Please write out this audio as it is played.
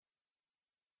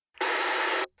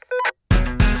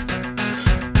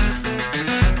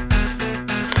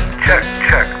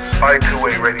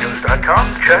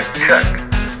twowayradios.com. Check.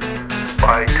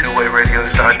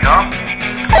 By2wayradios.com.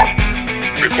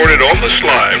 Recorded almost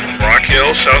live from Rock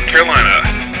Hill, South Carolina.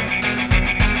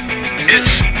 It's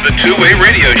the Two-Way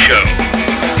Radio Show.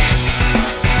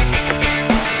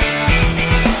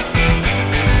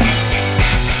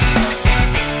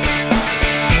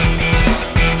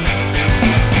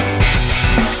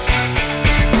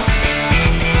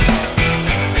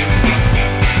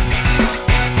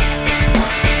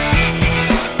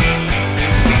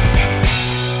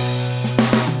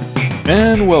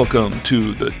 And welcome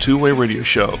to the Two-Way Radio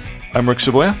Show. I'm Rick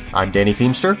Savoya. I'm Danny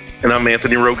Feemster. And I'm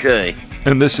Anthony Roque.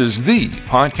 And this is the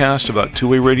podcast about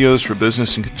two-way radios for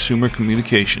business and consumer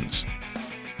communications.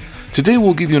 Today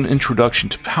we'll give you an introduction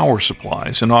to power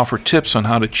supplies and offer tips on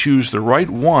how to choose the right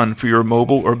one for your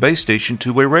mobile or base station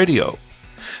two-way radio.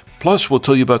 Plus, we'll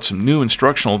tell you about some new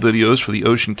instructional videos for the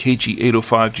Ocean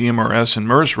KG805 GMRS and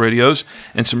MERS radios,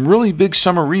 and some really big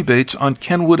summer rebates on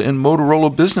Kenwood and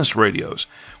Motorola business radios.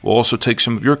 We'll also take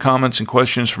some of your comments and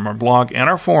questions from our blog and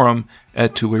our forum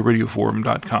at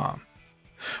twowayradioforum.com.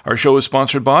 Our show is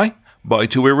sponsored by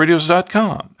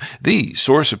twowayradios.com, the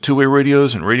source of two-way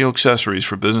radios and radio accessories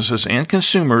for businesses and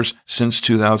consumers since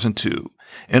 2002.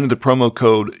 Enter the promo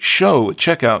code SHOW at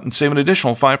checkout and save an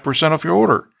additional 5% off your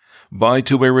order.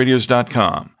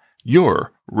 Twowayradios.com,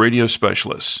 your radio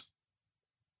specialists.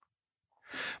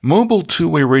 Mobile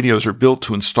two-way radios are built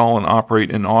to install and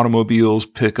operate in automobiles,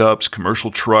 pickups,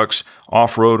 commercial trucks,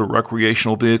 off-road or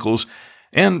recreational vehicles,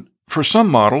 and, for some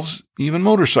models, even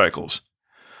motorcycles.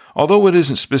 Although it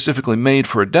isn't specifically made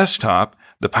for a desktop,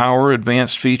 the power,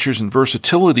 advanced features, and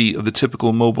versatility of the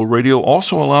typical mobile radio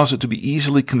also allows it to be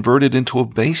easily converted into a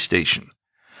base station.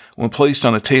 When placed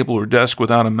on a table or desk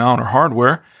without a mount or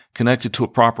hardware, connected to a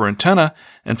proper antenna,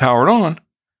 and powered on,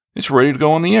 it's ready to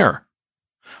go on the air.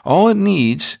 All it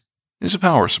needs is a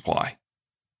power supply.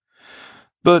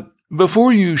 But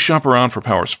before you shop around for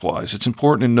power supplies, it's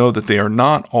important to know that they are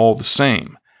not all the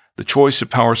same. The choice of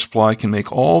power supply can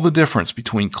make all the difference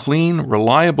between clean,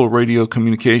 reliable radio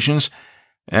communications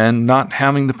and not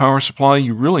having the power supply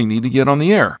you really need to get on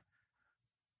the air.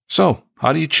 So,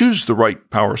 how do you choose the right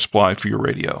power supply for your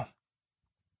radio?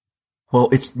 Well,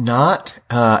 it's not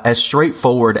as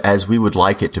straightforward as we would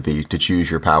like it to be to choose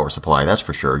your power supply. That's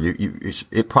for sure.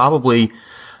 It probably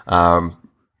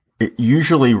it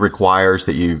usually requires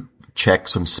that you check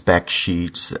some spec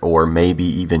sheets or maybe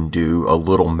even do a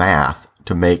little math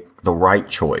to make the right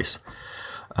choice.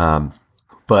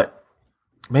 But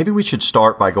maybe we should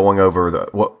start by going over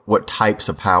what types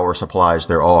of power supplies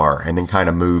there are, and then kind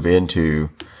of move into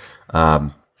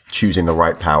choosing the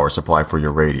right power supply for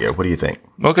your radio. What do you think?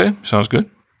 Okay, sounds good.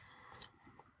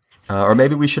 Or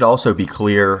maybe we should also be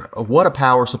clear what a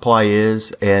power supply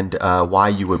is and why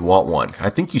you would want one. I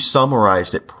think you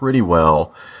summarized it pretty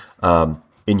well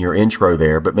in your intro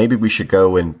there, but maybe we should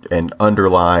go and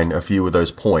underline a few of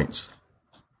those points.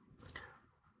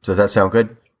 Does that sound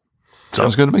good?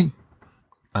 Sounds good to me.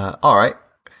 All right.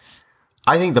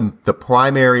 I think the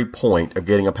primary point of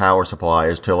getting a power supply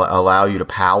is to allow you to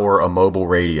power a mobile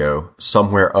radio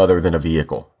somewhere other than a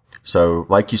vehicle. So,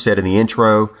 like you said in the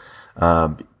intro,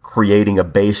 creating a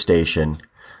base station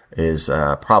is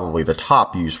probably the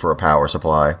top use for a power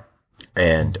supply,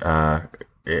 and a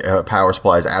power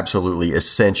supply is absolutely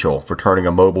essential for turning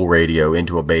a mobile radio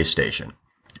into a base station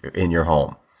in your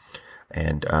home.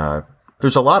 And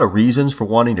there's a lot of reasons for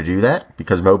wanting to do that,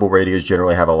 because mobile radios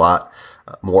generally have a lot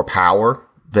more power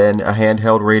than a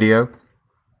handheld radio.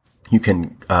 You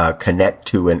can connect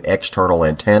to an external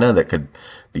antenna that could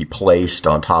be placed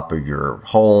on top of your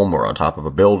home or on top of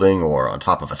a building or on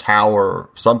top of a tower or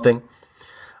something.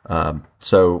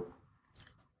 So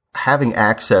having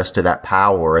access to that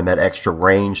power and that extra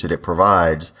range that it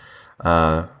provides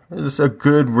is a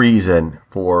good reason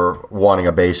for wanting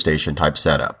a base station type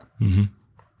setup. Mm-hmm.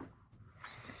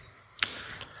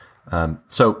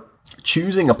 So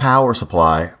choosing a power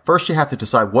supply, first you have to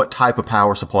decide what type of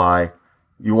power supply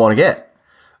you want to get.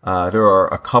 There are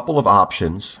a couple of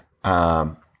options,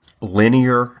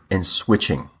 linear and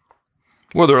switching.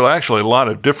 Well, there are actually a lot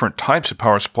of different types of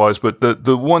power supplies, but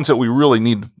the ones that we really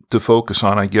need to focus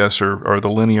on, I guess, are the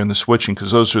linear and the switching,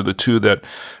 because those are the two that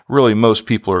really most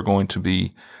people are going to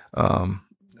be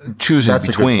choosing That's between. That's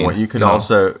a good point. You could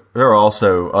there are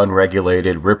also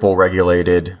unregulated, ripple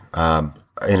regulated,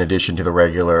 in addition to the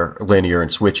regular linear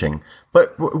and switching.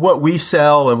 But what we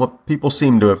sell and what people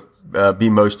seem to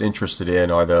be most interested in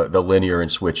are the linear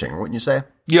and switching, wouldn't you say?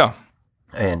 Yeah.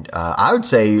 And I would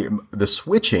say the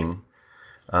switching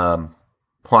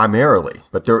primarily,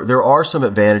 but there are some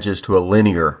advantages to a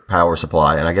linear power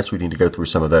supply, and I guess we need to go through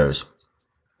some of those.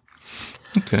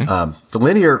 Okay. The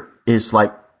linear is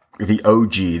like the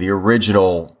OG, the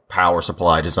original power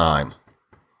supply design,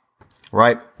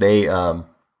 right? They've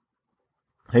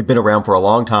been around for a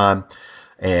long time,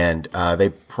 and they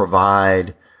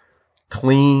provide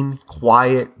clean,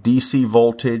 quiet DC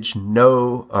voltage,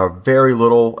 no or very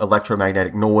little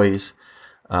electromagnetic noise.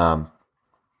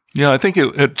 Yeah, I think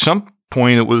at some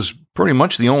point it was pretty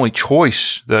much the only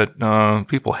choice that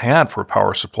people had for a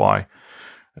power supply.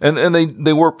 And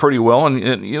they work pretty well.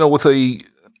 And, you know, with a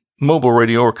mobile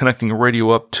radio or connecting a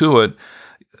radio up to it,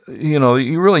 you know,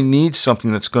 you really need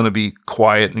something that's going to be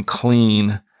quiet and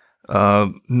clean,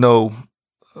 no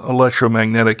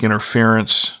electromagnetic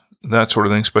interference, that sort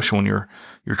of thing, especially when you're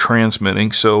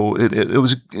transmitting. So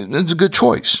it's a good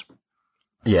choice.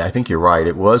 Yeah, I think you're right.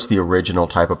 It was the original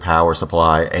type of power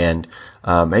supply. And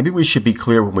maybe we should be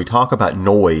clear when we talk about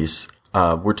noise,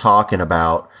 we're talking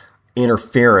about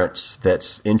interference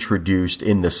that's introduced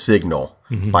in the signal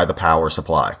by the power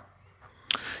supply.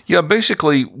 Yeah,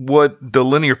 basically what the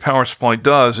linear power supply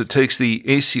does, it takes the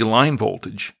AC line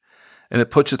voltage and it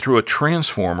puts it through a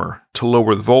transformer to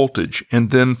lower the voltage,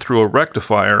 and then through a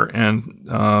rectifier and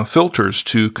filters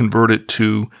to convert it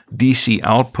to DC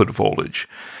output voltage.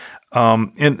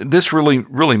 And this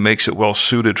really makes it well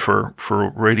suited for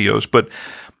radios, but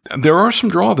there are some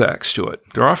drawbacks to it.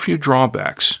 There are a few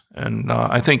drawbacks, and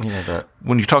I think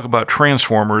when you talk about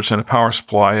transformers and a power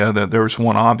supply, there's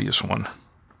one obvious one.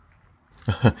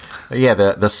 Yeah,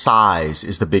 the size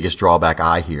is the biggest drawback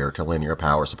I hear to linear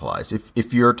power supplies.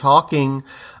 If you're talking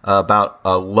about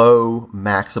a low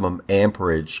maximum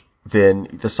amperage, then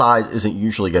the size isn't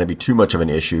usually going to be too much of an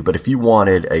issue. But if you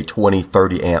wanted a 20,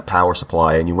 30 amp power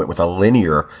supply and you went with a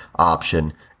linear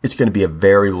option, it's going to be a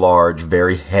very large,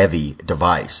 very heavy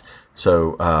device.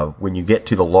 So when you get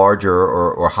to the larger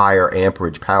or higher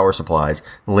amperage power supplies,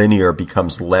 linear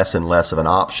becomes less and less of an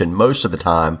option most of the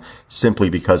time,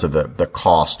 simply because of the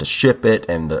cost to ship it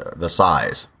and the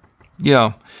size.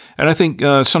 Yeah. And I think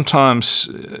sometimes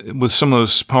with some of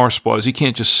those power supplies, you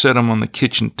can't just set them on the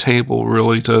kitchen table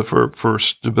really for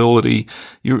stability.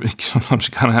 You sometimes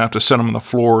kind of have to set them on the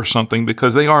floor or something,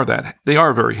 because they are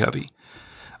very heavy.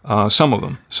 Some of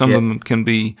them can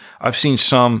be. I've seen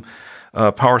some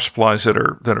power supplies that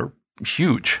are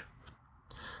huge.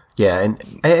 Yeah,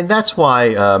 and that's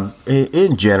why,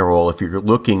 in general, if you're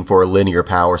looking for a linear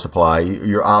power supply,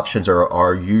 your options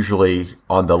are usually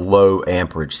on the low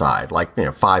amperage side, like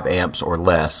 5 amps or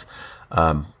less.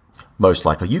 Most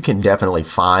likely, you can definitely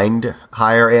find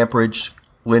higher amperage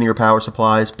linear power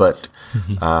supplies, but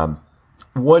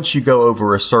once you go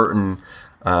over a certain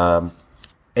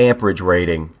amperage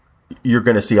rating, you're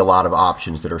going to see a lot of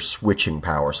options that are switching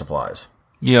power supplies.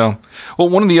 Yeah. Well,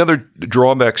 one of the other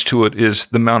drawbacks to it is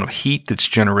the amount of heat that's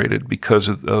generated because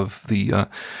of the,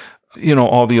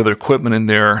 all the other equipment in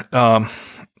there.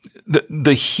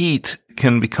 The heat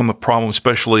can become a problem,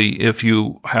 especially if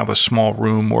you have a small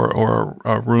room or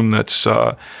a room that's,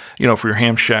 for your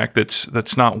ham shack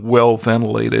that's not well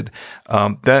ventilated.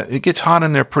 That it gets hot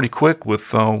in there pretty quick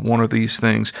with one of these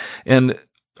things, and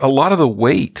a lot of the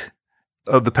weight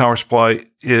of the power supply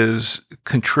is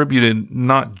contributed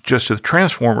not just to the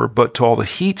transformer, but to all the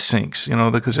heat sinks,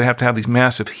 because they have to have these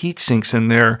massive heat sinks in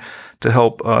there to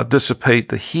help dissipate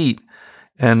the heat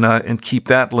and keep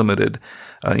that limited,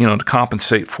 to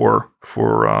compensate for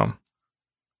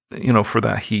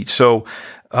that heat. So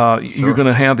you're going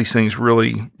to have these things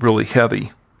really, really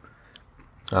heavy.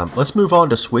 Let's move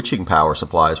on to switching power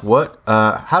supplies.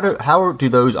 How do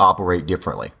those operate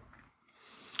differently?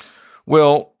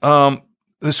 Well,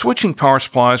 the switching power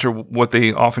supplies are what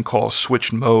they often call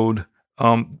switched mode.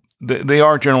 They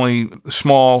are generally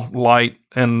small, light,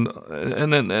 and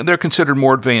they're considered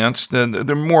more advanced. And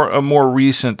they're a more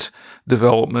recent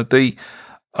development. They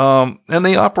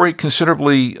operate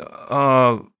considerably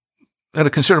at a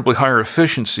considerably higher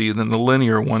efficiency than the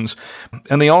linear ones,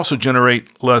 and they also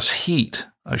generate less heat,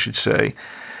 I should say.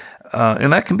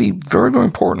 And that can be very, very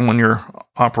important when you're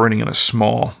operating in a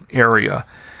small area.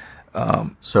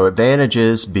 So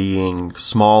advantages being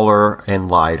smaller and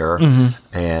lighter,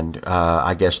 and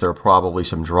I guess there are probably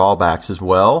some drawbacks as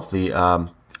well. The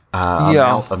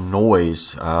amount of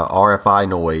noise, RFI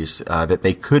noise, that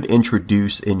they could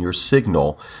introduce in your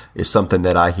signal is something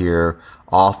that I hear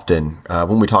often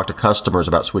when we talk to customers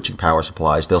about switching power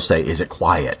supplies. They'll say, "Is it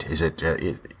quiet? Is it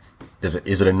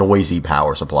a noisy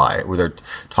power supply?" Where they're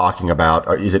talking about,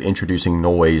 is it introducing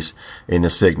noise in the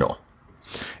signal?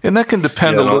 And that can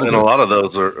depend a little bit. And a lot of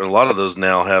those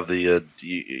now have the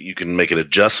you can make it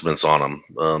adjustments on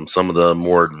them. Some of the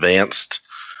more advanced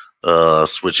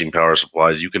switching power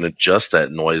supplies, you can adjust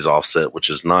that noise offset, which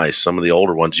is nice. Some of the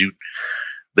older ones,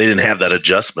 they didn't have that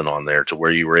adjustment on there to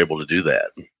where you were able to do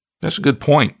that. That's a good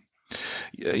point.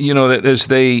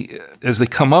 That as they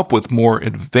come up with more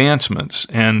advancements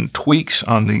and tweaks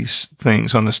on these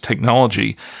things, on this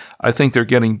technology, I think they're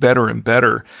getting better and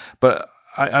better. But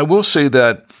I will say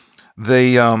that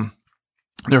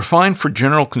they're fine for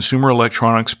general consumer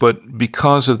electronics, but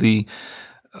because of the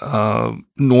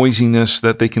noisiness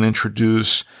that they can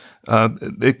introduce,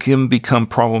 it can become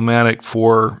problematic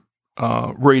for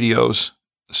radios.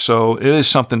 So it is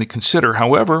something to consider.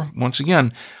 However, once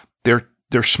again,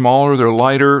 they're smaller, they're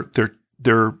lighter,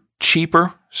 they're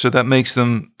cheaper, so that makes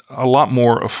them a lot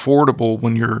more affordable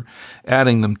when you're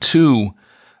adding them to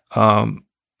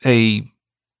a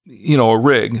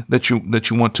rig that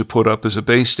you want to put up as a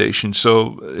base station.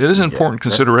 So it is an important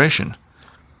consideration.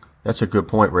 That's a good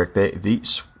point, Rick.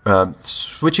 These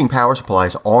switching power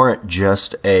supplies aren't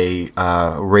just a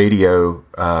radio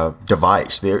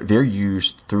device. They're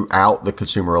used throughout the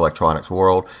consumer electronics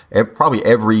world. Probably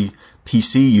every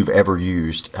PC you've ever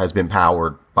used has been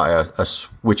powered by a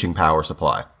switching power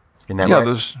supply. Isn't that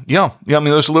right? I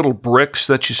mean, those little bricks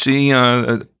that you see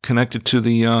connected to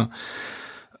the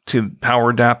to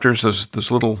power adapters,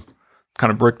 those little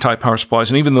kind of brick type power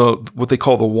supplies, and even what they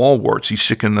call the wall warts you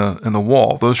stick in the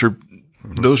wall. Those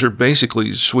are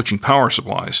basically switching power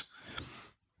supplies.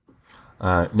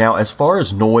 Now, as far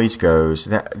as noise goes,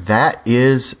 that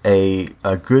is a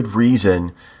good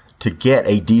reason to get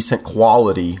a decent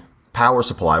quality power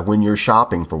supply when you're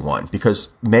shopping for one, because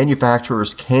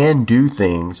manufacturers can do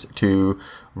things to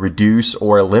reduce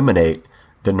or eliminate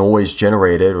the noise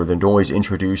generated or the noise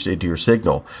introduced into your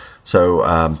signal.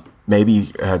 So maybe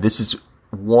this is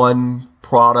one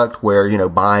product where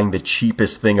buying the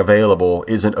cheapest thing available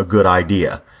isn't a good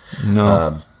idea.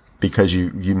 No, because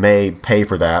you may pay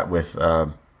for that with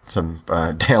some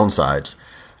downsides.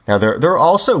 Now there are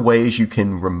also ways you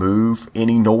can remove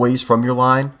any noise from your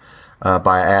line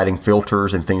by adding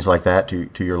filters and things like that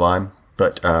to your line,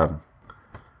 but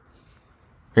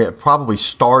probably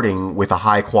starting with a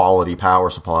high quality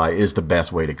power supply is the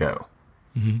best way to go.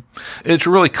 Mm-hmm. It's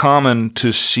really common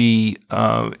to see,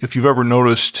 if you've ever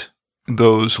noticed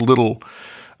those little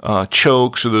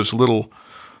chokes or those little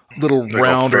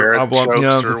round or oblong,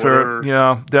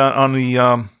 down on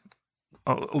the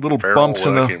little bumps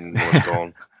in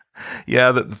the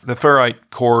the ferrite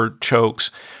core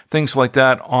chokes, things like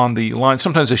that on the line.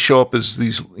 Sometimes they show up as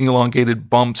these elongated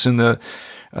bumps in the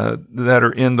that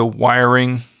are in the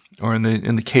wiring or in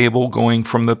the cable going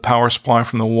from the power supply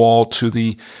from the wall to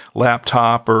the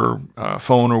laptop or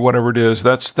phone or whatever it is.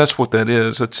 That's what that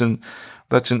is. That's an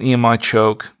EMI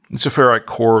choke. It's a ferrite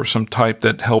core of some type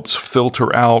that helps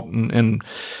filter out and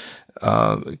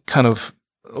kind of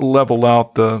level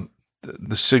out the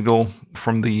signal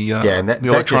from the and that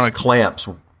electronic just clamps.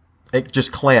 It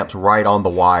just clamps right on the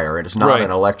wire, and it's not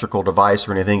an electrical device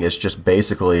or anything. It's just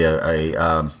basically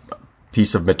a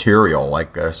piece of material,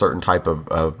 like a certain type of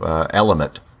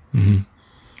element. Mm-hmm.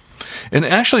 And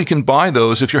actually, you can buy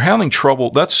those if you're having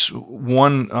trouble. That's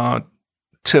one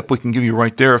tip we can give you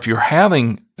right there. If you're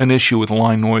having an issue with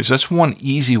line noise, that's one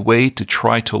easy way to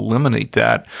try to eliminate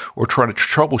that or try to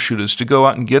troubleshoot is to go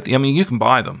out and get them. I mean, you can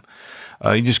buy them.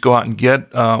 You just go out and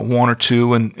get one or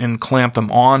two and clamp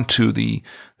them onto the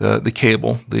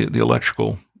cable, the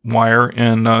electrical wire,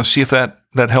 and see if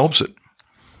that helps it.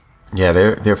 Yeah,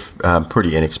 they're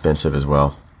pretty inexpensive as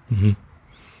well. Mm-hmm.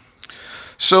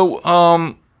 So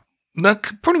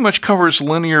that pretty much covers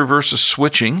linear versus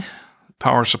switching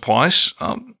power supplies.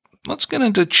 Let's get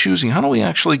into choosing. How do we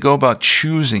actually go about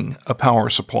choosing a power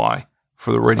supply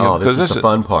for the radio? Oh, this is the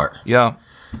fun part. Yeah,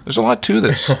 there's a lot to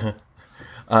this.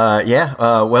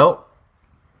 Well,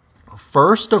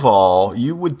 first of all,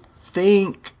 you would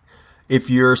think if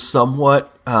you're somewhat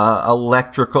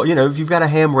electrical, if you've got a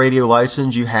ham radio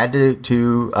license, you had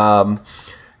to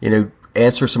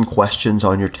answer some questions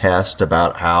on your test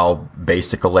about how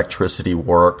basic electricity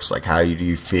works, like how do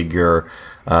you figure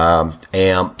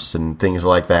amps and things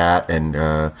like that, and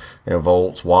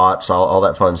volts, watts, all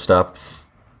that fun stuff.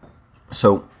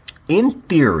 So, in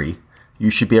theory, you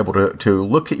should be able to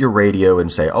look at your radio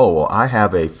and say, oh, well, I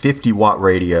have a 50-watt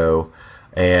radio,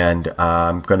 and it's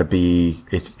going to be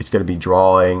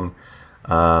drawing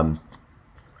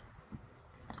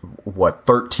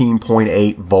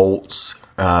 13.8 volts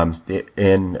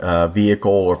in a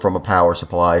vehicle or from a power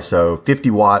supply. So 50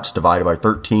 watts divided by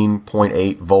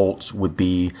 13.8 volts would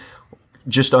be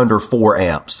just under 4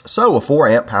 amps. So a 4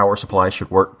 amp power supply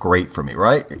should work great for me,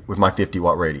 right? With my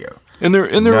 50-watt radio. And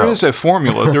there is a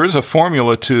formula. There is a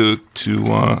formula to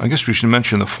I guess we should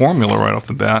mention the formula right off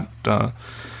the bat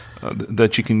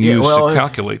that you can use to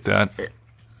calculate that.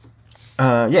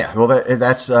 Yeah, well,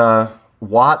 that's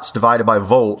watts divided by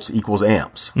volts equals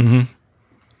amps. Mm-hmm.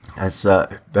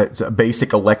 That's a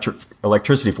basic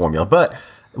electricity formula. But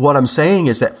what I'm saying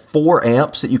is that 4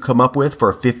 amps that you come up with for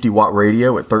a 50-watt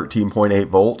radio at 13.8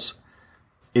 volts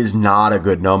is not a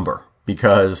good number,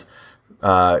 because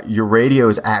your radio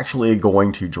is actually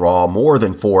going to draw more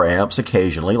than 4 amps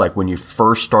occasionally. Like when you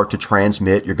first start to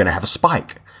transmit, you're going to have a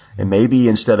spike. And maybe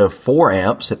instead of 4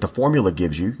 amps that the formula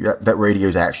gives you, that radio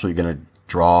is actually going to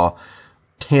draw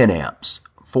 10 amps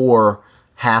for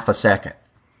half a second.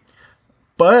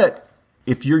 But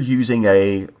if you're using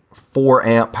a 4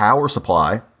 amp power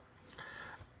supply,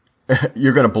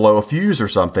 you're going to blow a fuse or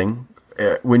something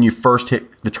when you first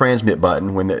hit the transmit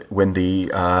button, when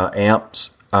the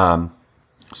amps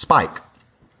spike.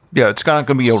 Yeah, it's not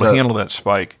going to be able to handle that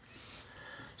spike.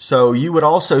 So you would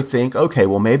also think, okay,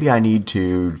 well, maybe I need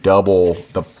to double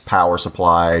the power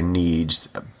supply needs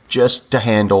just to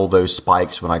handle those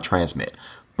spikes when I transmit.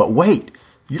 But wait,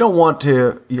 you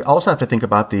also have to think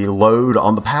about the load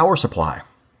on the power supply.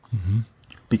 Mm-hmm.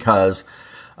 Because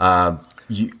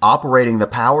operating the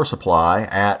power supply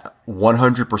at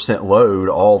 100% load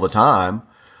all the time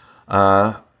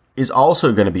is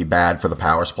also going to be bad for the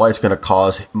power supply. It's going to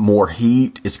cause more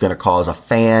heat. It's going to cause a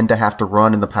fan to have to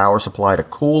run in the power supply to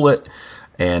cool it.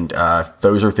 And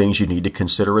those are things you need to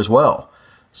consider as well.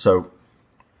 So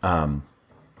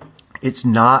it's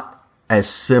not as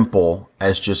simple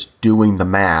as just doing the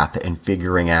math and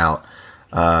figuring out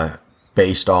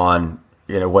based on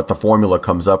what the formula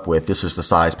comes up with. This is the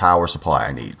size power supply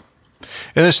I need.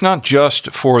 And it's not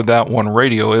just for that one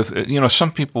radio. If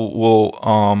some people will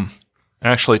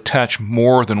actually attach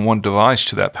more than one device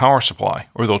to that power supply,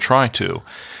 or they'll try to.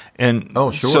 And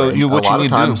sure. So a lot of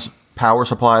times power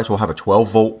supplies will have a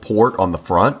 12-volt port on the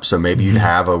front, so maybe you'd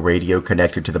have a radio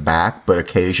connected to the back, but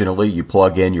occasionally you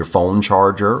plug in your phone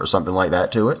charger or something like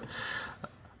that to it.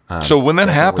 So when that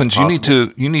happens, you need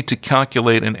to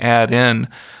calculate and add in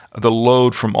the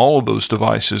load from all of those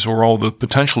devices, or all the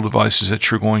potential devices that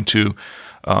you're going to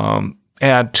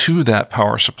add to that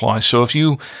power supply. So if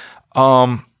you're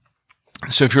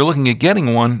looking at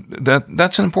getting one,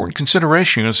 that's an important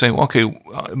consideration. You're going to say, okay,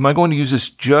 am I going to use this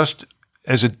just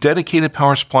as a dedicated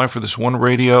power supply for this one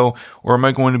radio, or am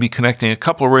I going to be connecting a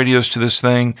couple of radios to this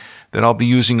thing that I'll be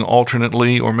using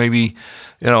alternately, or maybe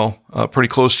pretty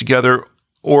close together?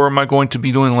 Or am I going to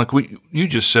be doing like what you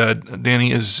just said,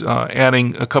 Danny, is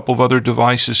adding a couple of other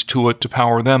devices to it to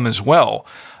power them as well?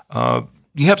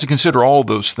 You have to consider all of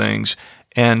those things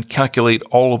and calculate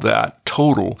all of that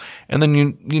total. And then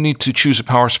you need to choose a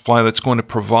power supply that's going to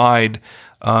provide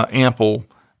ample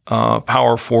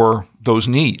power for those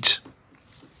needs.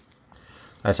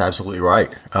 That's absolutely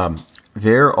right.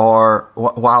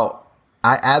 While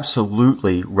I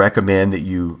absolutely recommend that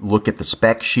you look at the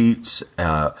spec sheets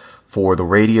for the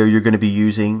radio you're going to be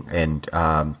using, and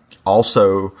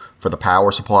also for the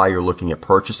power supply you're looking at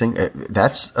purchasing,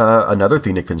 that's another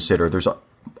thing to consider. There's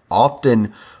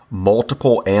often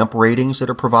multiple amp ratings that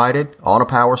are provided on a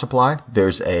power supply.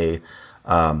 There's a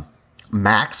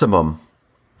maximum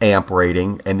amp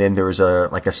rating, and then there's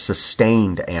a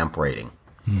sustained amp rating.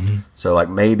 Mm-hmm. So like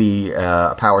maybe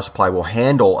a power supply will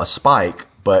handle a spike,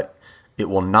 but it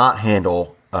will not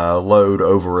handle load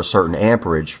over a certain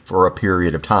amperage for a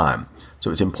period of time.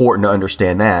 So it's important to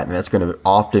understand that, and that's going to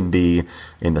often be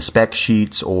in the spec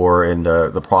sheets or in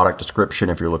the product description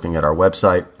if you're looking at our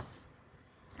website.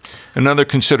 Another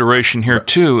consideration here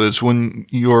too is when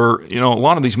you're, a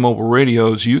lot of these mobile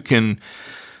radios, you can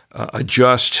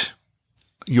adjust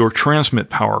your transmit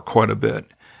power quite a bit,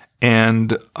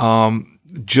 and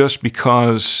just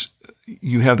because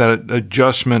you have that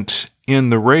adjustment in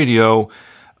the radio,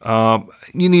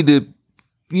 you need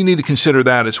to consider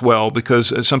that as well,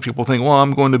 because some people think, well,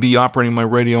 I'm going to be operating my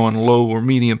radio on low or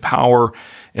medium power,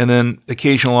 and then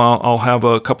occasionally I'll have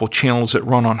a couple of channels that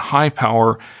run on high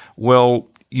power. Well,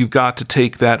 you've got to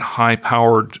take those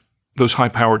high-powered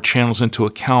channels into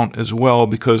account as well,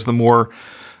 because the more,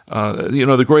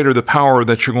 the greater the power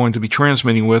that you're going to be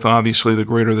transmitting with, obviously the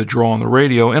greater the draw on the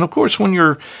radio. And of course, when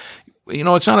you're,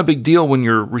 it's not a big deal when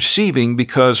you're receiving,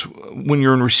 because when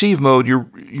you're in receive mode, you're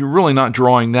really not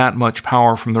drawing that much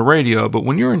power from the radio. But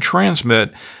when you're in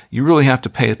transmit, you really have to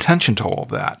pay attention to all of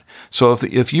that. So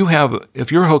if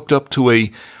you're hooked up to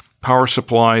a power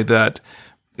supply that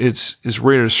is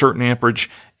rated a certain amperage,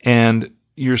 and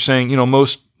you're saying,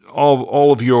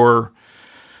 all of your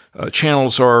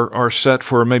channels are set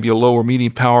for maybe a low or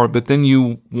medium power, but then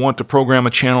you want to program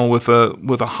a channel with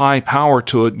a high power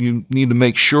to it, you need to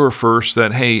make sure first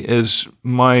that, hey, is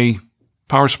my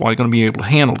power supply going to be able to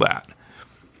handle that?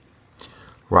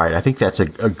 Right. I think that's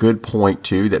a good point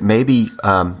too, that maybe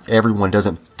everyone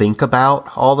doesn't think about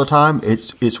all the time.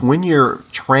 It's when you're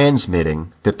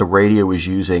transmitting that the radio is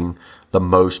using the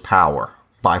most power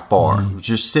by far.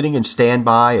 Just sitting in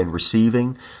standby and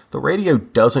receiving, the radio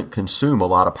doesn't consume a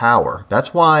lot of power.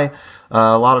 That's why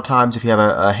a lot of times if you have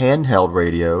a handheld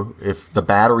radio, if the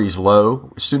battery's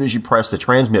low, as soon as you press the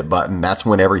transmit button, that's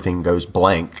when everything goes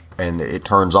blank and it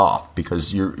turns off,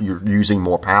 because you're using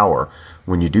more power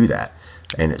when you do that.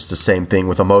 And it's the same thing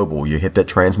with a mobile. You hit that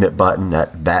transmit button,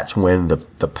 that's when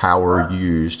the power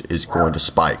used is going to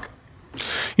spike.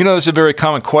 You know, it's a very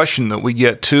common question that we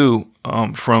get too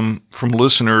from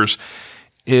listeners,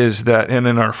 is that, and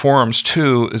in our forums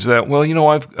too, is that, well, you know,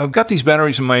 I've got these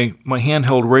batteries in my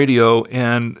handheld radio,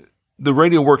 and the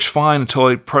radio works fine until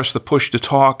I press the push to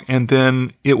talk, and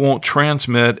then it won't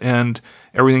transmit, and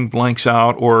everything blanks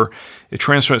out, or it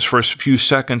transmits for a few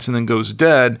seconds and then goes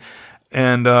dead,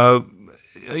 and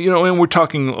you know, and we're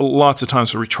talking lots of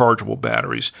times of rechargeable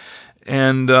batteries,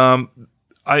 and I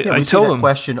we tell see that them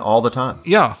question all the time.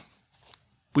 Yeah,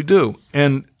 we do,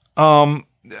 and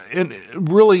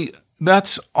really,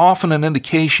 that's often an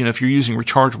indication, if you're using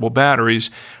rechargeable batteries,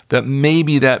 that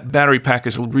maybe that battery pack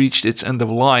has reached its end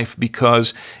of life,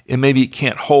 because it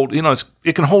can't hold. You know,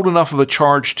 it can hold enough of a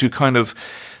charge to kind of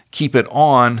keep it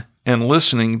on and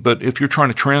listening, but if you're trying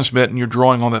to transmit and you're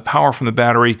drawing all that power from the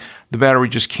battery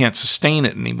just can't sustain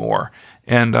it anymore.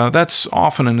 And that's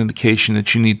often an indication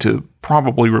that you need to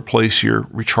probably replace your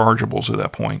rechargeables at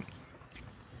that point.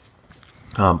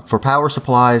 For power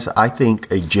supplies, I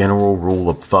think a general rule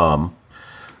of thumb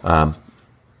now,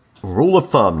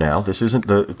 this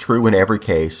isn't true in every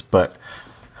case, but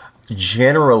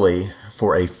generally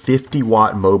for a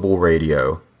 50-watt mobile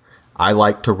radio, I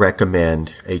like to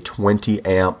recommend a 20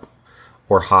 amp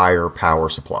or higher power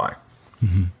supply.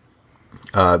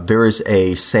 There is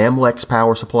a Samlex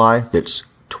power supply that's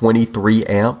 23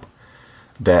 amp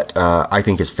that I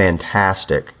think is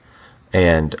fantastic,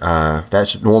 and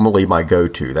that's normally my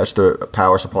go-to. That's the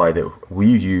power supply that we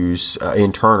use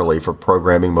internally for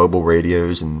programming mobile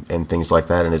radios and things like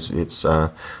that, and it's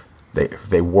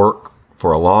they work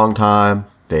for a long time.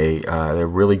 They're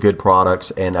really good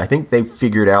products, and I think they've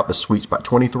figured out the sweet spot.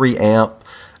 23 amp.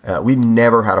 We've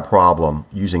never had a problem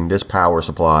using this power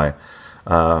supply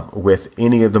with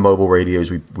any of the mobile radios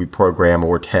we program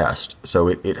or test. So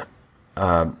it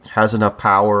has enough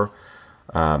power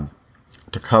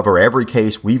to cover every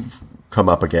case we've come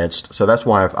up against. So that's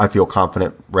why I feel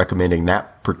confident recommending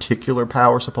that particular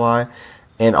power supply.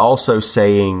 And also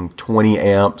saying 20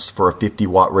 amps for a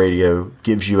 50-watt radio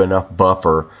gives you enough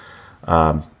buffer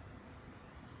that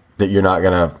you're not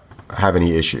going to have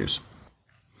any issues.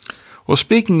 Well,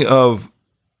 speaking of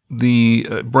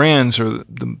the brands or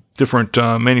the different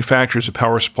manufacturers of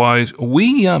power supplies,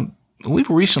 we've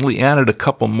recently added a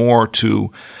couple more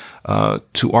to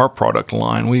our product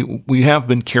line. We have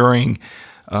been carrying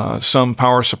some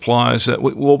power supplies that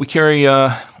we carry.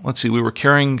 We were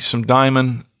carrying some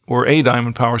Diamond, or a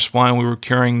Diamond power supply, and we were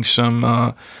carrying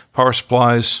some power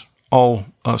supplies, all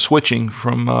switching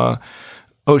from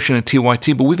Ocean and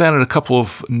TYT, but we've added a couple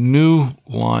of new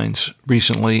lines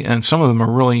recently, and some of them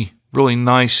are really, really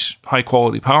nice,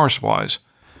 high-quality power supplies.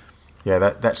 Yeah,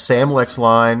 that Samlex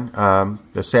line,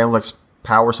 the Samlex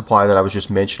power supply that I was just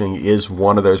mentioning, is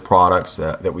one of those products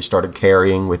that we started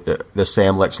carrying with the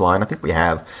Samlex line. I think we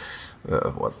have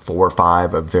 4 or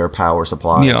 5 of their power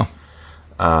supplies. Yeah.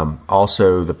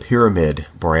 Also, the Pyramid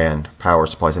brand power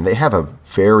supplies, and they have a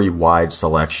very wide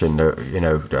selection.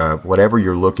 Whatever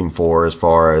you're looking for as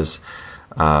far as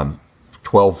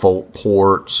 12-volt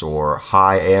ports or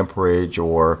high amperage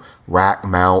or rack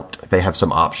mount, they have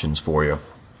some options for you.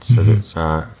 So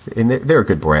and they're a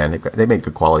good brand. They make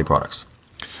good quality products.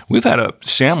 We've had a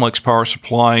Samlex power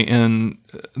supply in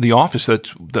the office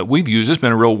that we've used. It's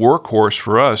been a real workhorse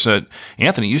for us.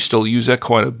 Anthony, you still use that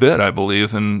quite a bit, I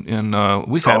believe, and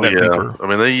we've had that thing for. I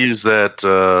mean, they use that.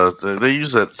 They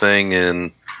use that thing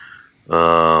in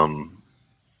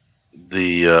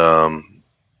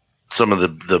some of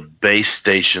the base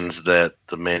stations that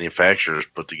the manufacturers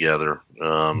put together.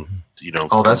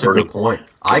 That's a good point.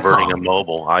 Converting a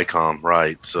mobile ICOM,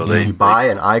 right? So if you buy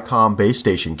an ICOM base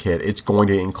station kit, it's going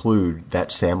to include that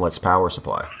Samlex power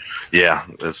supply. Yeah,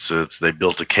 it's they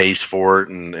built a case for it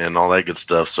and all that good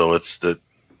stuff. So it's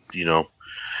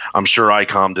I'm sure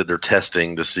ICOM did their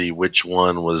testing to see which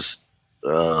one was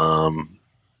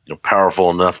powerful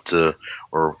enough to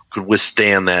or could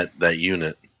withstand that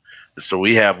unit. So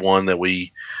we have one that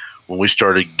when we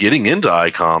started getting into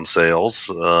ICOM sales,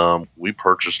 we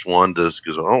purchased one because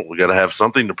we got to have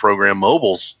something to program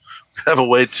mobiles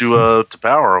to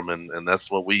power them, and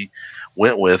that's what we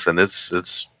went with, and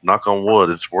it's knock on wood,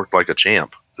 it's worked like a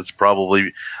champ. It's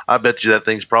probably, I bet you that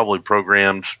thing's probably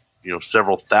programmed,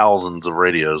 several thousands of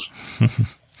radios.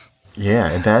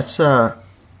 Yeah, and that's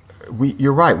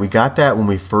you're right. We got that when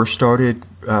we first started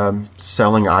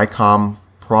selling ICOM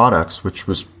products, which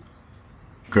was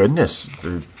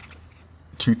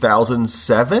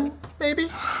 2007 maybe.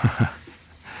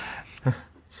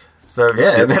 So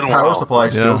yeah, and that power supply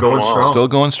is still going strong. Still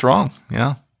going strong.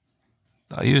 Yeah,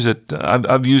 I use it.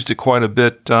 I've used it quite a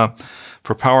bit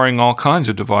for powering all kinds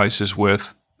of devices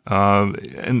with,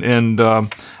 and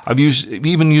I've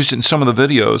even used it in some of the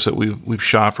videos that we've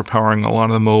shot for powering a lot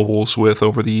of the mobiles with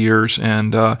over the years,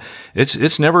 and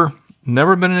it's never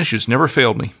been an issue. It's never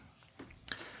failed me.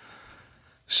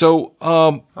 So,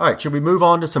 all right, should we move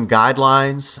on to some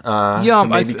guidelines? To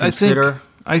maybe consider?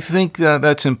 I think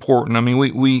that's important. I mean,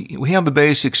 we have the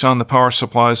basics on the power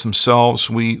supplies themselves.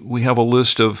 We have a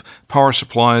list of power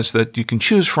supplies that you can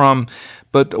choose from.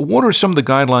 But what are some of the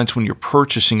guidelines when you're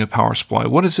purchasing a power supply?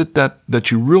 What is it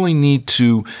that you really need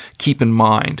to keep in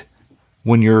mind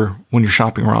when you're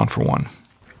shopping around for one?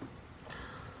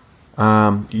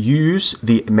 Use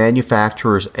the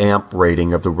manufacturer's amp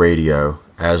rating of the radio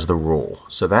as the rule.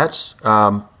 So that's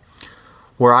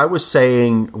where I was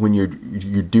saying when you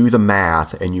do the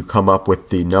math and you come up with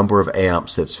the number of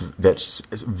amps that's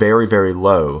very, very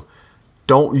low,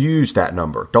 don't use that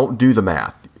number. Don't do the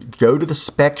math. Go to the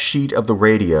spec sheet of the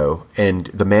radio, and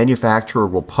the manufacturer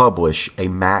will publish a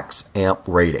max amp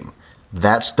rating.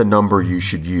 That's the number you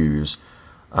should use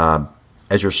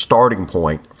as your starting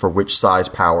point for which size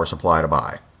power supply to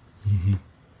buy. Mm-hmm.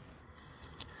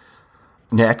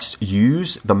 Next,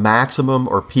 use the maximum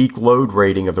or peak load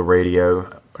rating of the radio,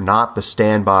 not the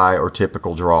standby or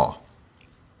typical draw.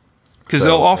 Because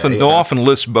they'll often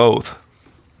list both.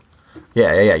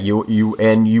 Yeah.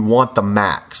 You want the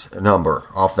max number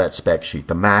off that spec sheet,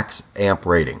 the max amp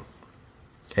rating,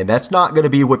 and that's not going to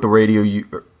be what the radio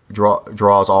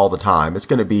draws all the time. It's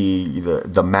going to be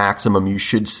the maximum you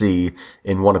should see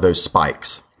in one of those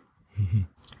spikes. Mm-hmm.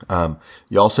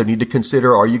 You also need to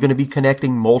consider, are you going to be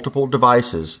connecting multiple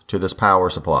devices to this power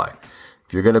supply?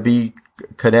 If you're going to be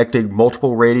connecting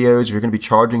multiple radios, if you're going to be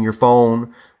charging your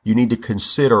phone, you need to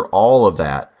consider all of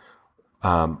that,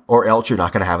 or else you're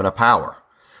not going to have enough power.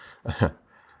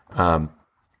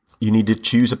 You need to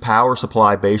choose a power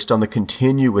supply based on the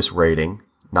continuous rating,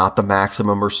 not the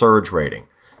maximum or surge rating.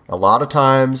 A lot of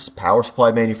times, power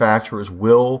supply manufacturers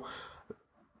will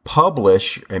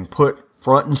publish and put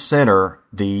front and center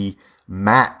the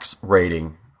max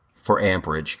rating for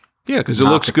amperage. Yeah, because it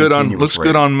looks good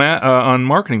on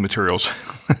marketing materials.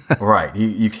 Right.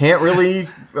 You can't really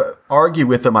argue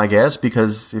with them, I guess,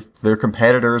 because if their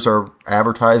competitors are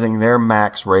advertising their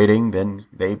max rating, then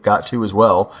they've got to as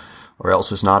well, or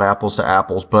else it's not apples to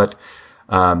apples. But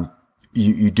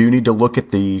you do need to look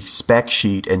at the spec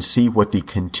sheet and see what the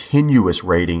continuous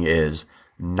rating is,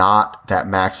 not that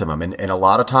maximum. And a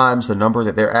lot of times the number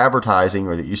that they're advertising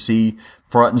or that you see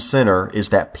front and center is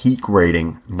that peak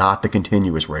rating, not the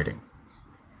continuous rating.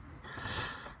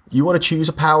 You want to choose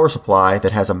a power supply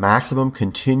that has a maximum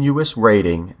continuous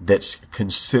rating that's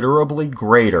considerably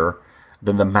greater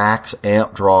than the max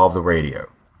amp draw of the radio.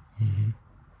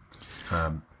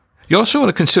 Mm-hmm. You also want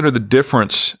to consider the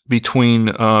difference between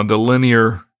the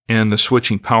linear and the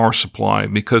switching power supply,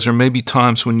 because there may be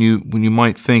times when you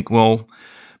might think, well,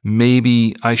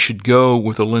 maybe I should go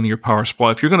with a linear power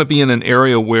supply. If you're going to be in an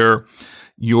area where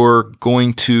you're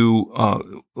going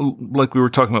to, like we were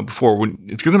talking about before,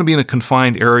 if you're going to be in a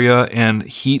confined area and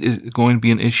heat is going to be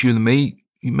an issue,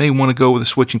 you may want to go with a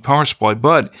switching power supply.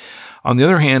 But on the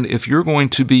other hand, if you're going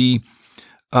to be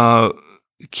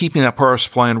keeping that power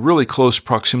supply in really close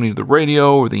proximity to the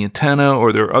radio or the antenna,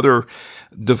 or there are other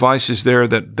devices there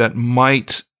that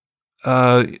might,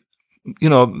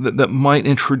 that might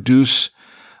introduce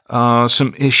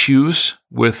some issues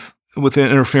with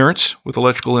interference, with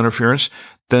electrical interference,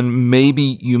 then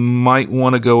maybe you might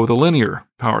want to go with a linear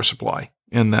power supply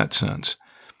in that sense.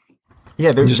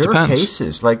 Yeah, there are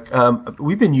cases like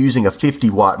we've been using a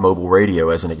 50-watt mobile radio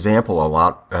as an example a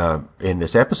lot in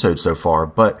this episode so far,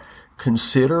 but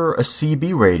consider a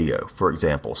CB radio, for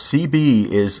example.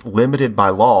 CB is limited by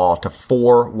law to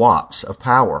 4 watts of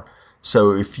power.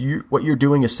 So if what you're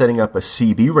doing is setting up a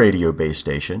CB radio base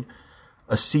station,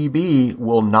 a CB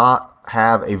will not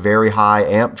have a very high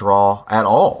amp draw at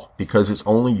all because it's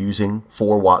only using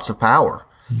 4 watts of power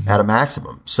at a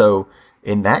maximum. So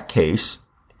in that case,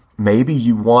 maybe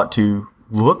you want to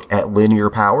look at linear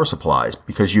power supplies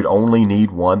because you'd only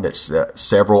need one that's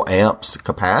several amps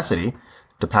capacity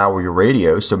to power your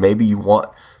radio. So maybe you want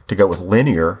to go with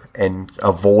linear and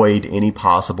avoid any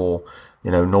possible,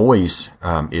 noise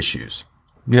issues.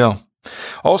 Yeah.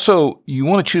 Also, you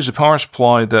want to choose a power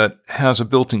supply that has a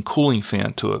built-in cooling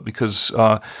fan to it because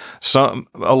a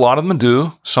lot of them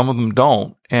do, some of them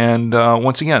don't. And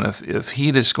once again, if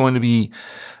heat is going to be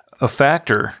a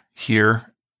factor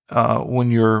here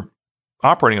when you're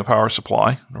operating a power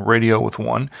supply, a radio with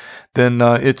one, then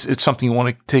it's something you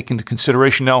want to take into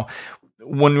consideration. Now,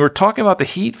 when we're talking about the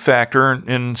heat factor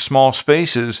in small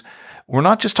spaces, we're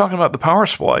not just talking about the power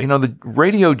supply. The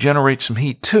radio generates some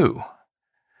heat too.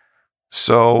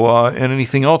 So, and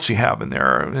anything else you have in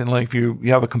there, and like if you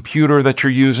have a computer that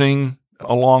you're using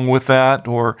along with that,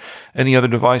 or any other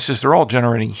devices, they're all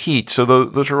generating heat. So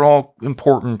those are all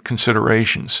important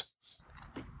considerations.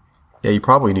 Yeah, you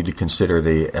probably need to consider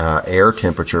the air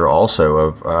temperature also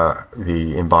of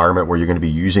the environment where you're going to be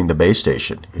using the base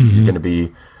station. If you're going to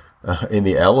be in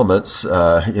the elements,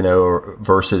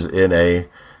 versus in a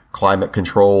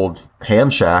climate-controlled ham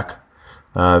shack,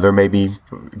 there may be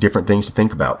different things to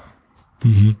think about.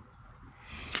 Mm-hmm.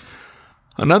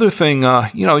 Another thing,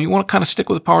 you want to kind of stick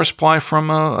with a power supply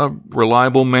from a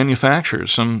reliable manufacturer,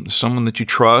 someone that you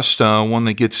trust, one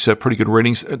that gets pretty good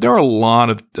ratings. There are a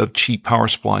lot of cheap power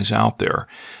supplies out there,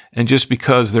 and just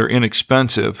because they're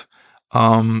inexpensive,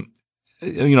 like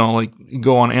you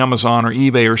go on Amazon or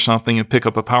eBay or something and pick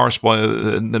up a power supply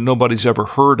that nobody's ever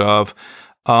heard of,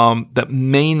 that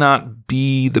may not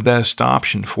be the best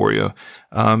option for you,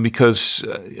 because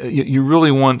you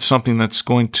really want something that's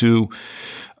going to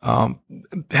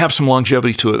have some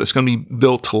longevity to it, that's going to be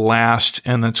built to last,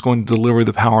 and that's going to deliver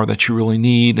the power that you really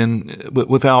need, and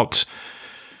without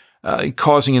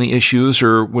causing any issues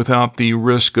or without the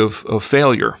risk of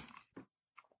failure.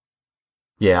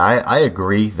 Yeah, I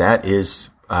agree. That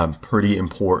is pretty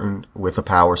important with a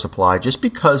power supply, just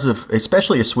because of,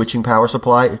 especially a switching power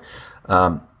supply,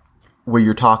 where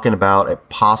you're talking about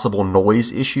possible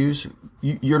noise issues.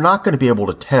 You're not going to be able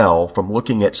to tell from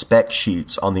looking at spec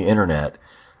sheets on the internet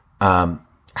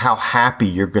how happy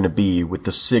you're going to be with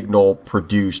the signal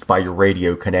produced by your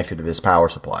radio connected to this power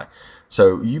supply.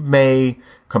 So you may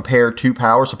compare two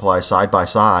power supplies side by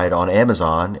side on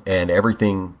Amazon, and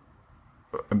everything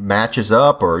matches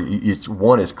up, or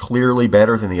one is clearly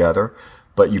better than the other,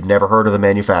 but you've never heard of the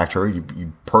manufacturer.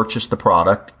 You purchased the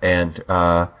product, and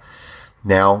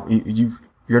now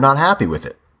you're not happy with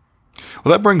it.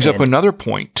 Well, that brings up another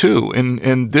point too,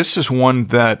 and this is one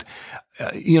that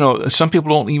some people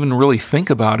don't even really think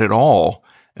about at all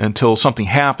until something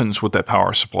happens with that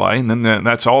power supply, and then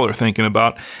that's all they're thinking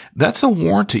about. That's the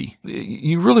warranty.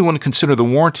 You really want to consider the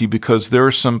warranty, because there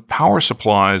are some power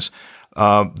supplies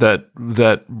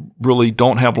that really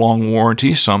don't have long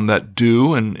warranties, some that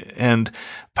do, and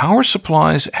power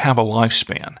supplies have a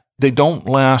lifespan. They don't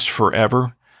last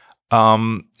forever,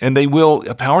 and they will.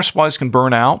 Power supplies can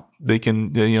burn out. They can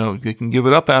give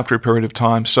it up after a period of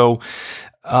time. So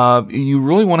you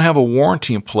really want to have a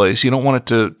warranty in place. You don't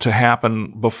want it to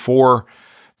happen before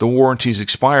the warranties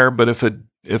expire, but if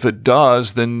it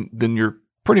does, then you're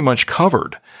pretty much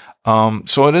covered.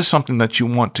 So it is something that you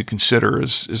want to consider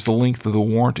is the length of the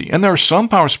warranty. And there are some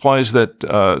power supplies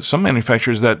that some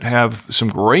manufacturers that have some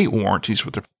great warranties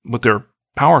with their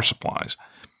power supplies.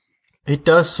 It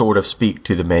does sort of speak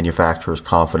to the manufacturer's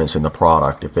confidence in the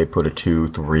product. If they put a 2,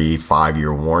 3,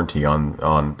 5-year warranty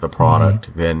on the product,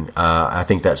 then I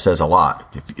think that says a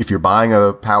lot. If you're buying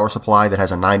a power supply that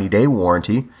has a 90-day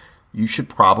warranty, you should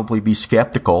probably be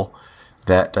skeptical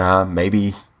that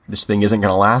maybe this thing isn't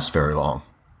going to last very long.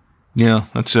 Yeah,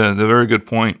 that's a very good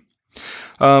point.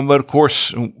 But of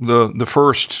course,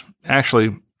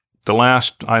 the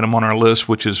last item on our list,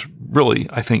 which is really,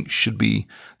 I think, should be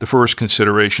the first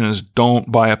consideration, is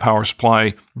don't buy a power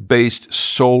supply based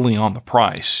solely on the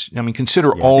price. I mean,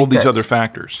 consider all these other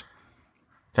factors.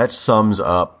 That sums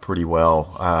up pretty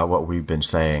well what we've been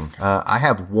saying. I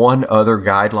have one other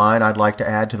guideline I'd like to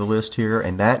add to the list here,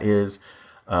 and that is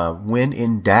when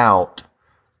in doubt,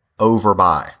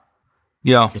 overbuy.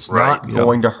 Yeah, it's not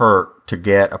going to hurt to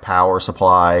get a power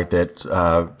supply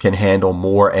that can handle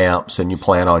more amps than you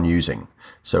plan on using.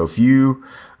 So if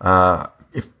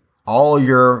all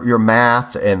your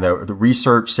math and the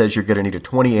research says you're going to need a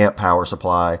 20 amp power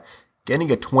supply,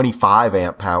 getting a 25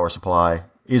 amp power supply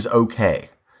is okay.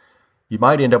 You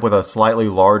might end up with a slightly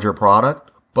larger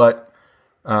product, but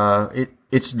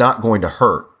it's not going to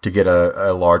hurt to get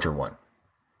a larger one.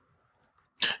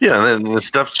 Yeah, and then the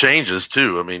stuff changes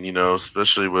too. I mean,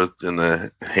 especially in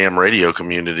the ham radio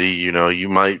community, you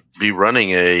might be running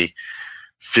a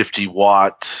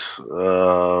 50-watt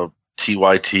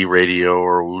TYT radio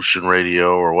or Wouxun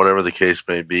radio or whatever the case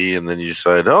may be, and then you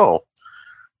decide,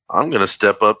 I'm going to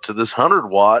step up to this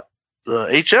 100-watt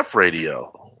HF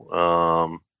radio.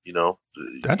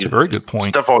 That's a very good point.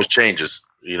 Stuff always changes.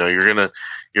 I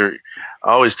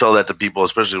always tell that to people,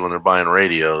 especially when they're buying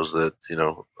radios, that,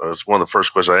 it's one of the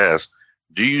first questions I ask.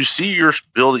 Do you see your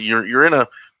building? You're in a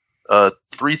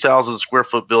 3,000 square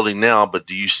foot building now, but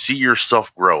do you see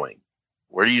yourself growing?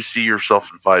 Where do you see yourself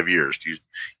in 5 years? Do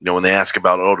you, when they ask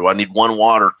about, do I need 1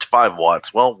 watt or 5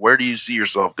 watts? Well, where do you see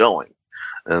yourself going?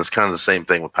 And it's kind of the same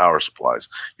thing with power supplies.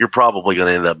 You're probably going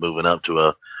to end up moving up to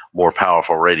a more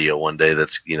powerful radio one day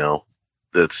that's going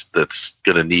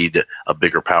to need a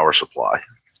bigger power supply.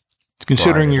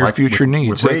 Considering your future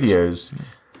needs. With radios,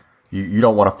 you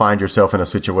don't want to find yourself in a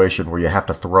situation where you have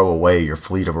to throw away your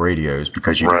fleet of radios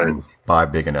because you didn't buy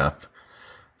big enough.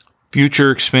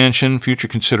 Future expansion, future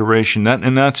consideration,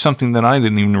 that's something that I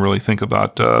didn't even really think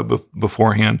about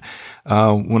beforehand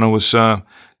when I was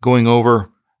going over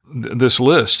this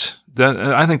list. That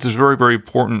I think is very, very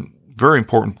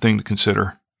important thing to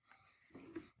consider.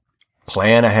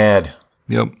 Plan ahead.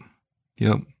 Yep.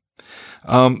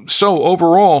 So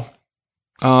overall,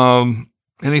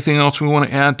 anything else we want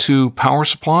to add to power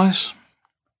supplies?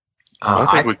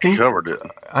 I think we covered it.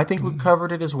 I think we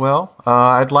covered it as well.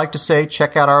 I'd like to say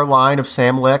check out our line of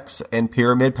Samlex and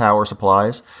Pyramid power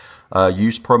supplies.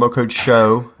 Use promo code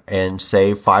SHOW and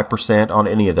save 5% on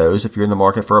any of those. If you're in the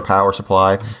market for a power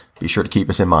supply, be sure to keep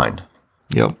us in mind.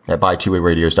 Yep. At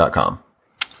buy2wayradios.com.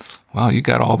 Wow, you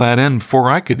got all that in before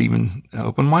I could even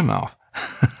open my mouth.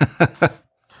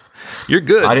 You're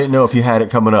good. I didn't know if you had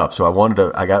it coming up, so I wanted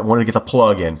to get the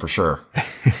plug in for sure.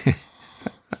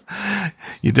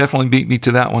 You definitely beat me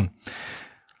to that one.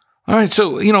 All right,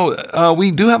 so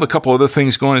we do have a couple other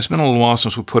things going. It's been a little while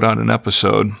since we put out an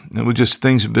episode, and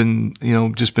things have been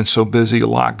just been so busy, a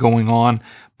lot going on.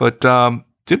 But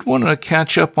did want to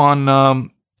catch up on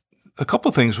a couple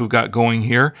of things we've got going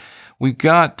here. We've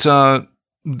got, of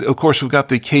course, we've got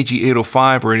the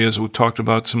KG805 radios we've talked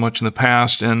about so much in the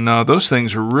past, and those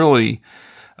things are really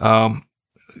we're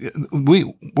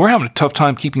having a tough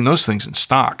time keeping those things in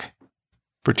stock,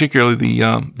 particularly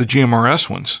the GMRS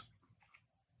ones.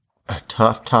 A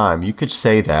tough time. You could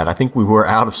say that. I think we were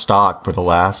out of stock for the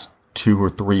last 2 or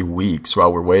 3 weeks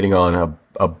while we're waiting on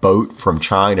a boat from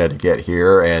China to get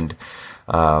here. And,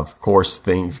 of course,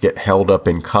 things get held up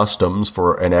in customs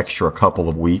for an extra couple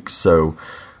of weeks. So,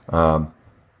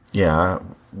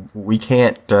 we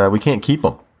can't keep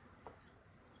them.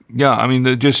 Yeah. I mean,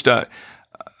 I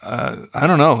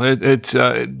don't know. It's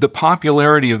the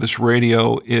popularity of this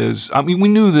radio is, we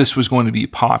knew this was going to be a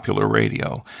popular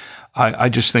radio. I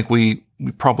just think we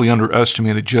probably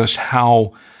underestimated just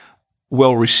how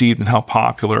well received and how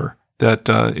popular that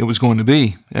it was going to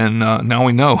be. And now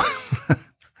we know.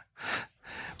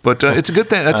 But it's a good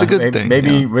thing. That's a good thing.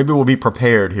 Maybe we'll be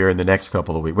prepared here in the next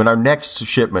couple of weeks. When our next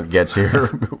shipment gets here,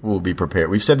 we'll be prepared.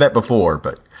 We've said that before,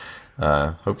 but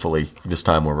hopefully this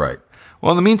time we're right.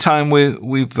 Well, in the meantime,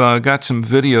 we've got some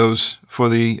videos for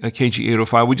the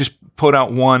KG805. We just put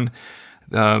out one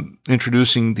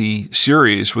introducing the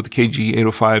series with the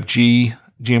KG805G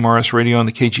GMRS radio and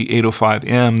the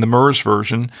KG805M, the MERS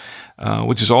version,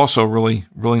 which is also really,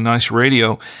 really nice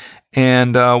radio.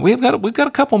 And we've got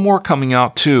a couple more coming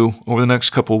out too over the next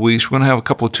couple of weeks. We're going to have a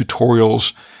couple of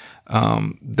tutorials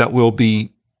that we'll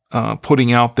be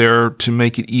putting out there to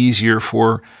make it easier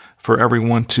for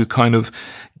everyone to kind of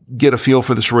get a feel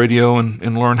for this radio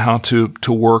and learn how to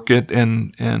work it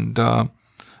and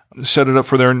set it up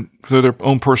for their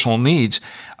own personal needs.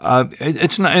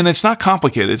 It's not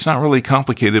complicated. It's not really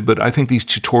complicated, but I think these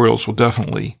tutorials will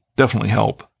definitely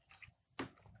help.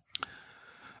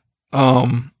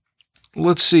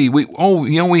 Let's see.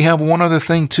 We have one other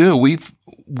thing too.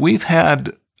 We've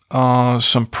had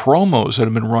some promos that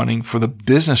have been running for the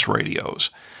business radios,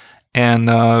 and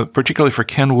particularly for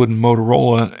Kenwood and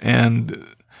Motorola. And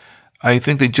I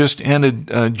think they just ended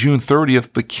June 30th,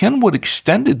 but Kenwood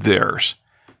extended theirs.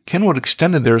 All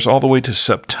the way to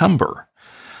September.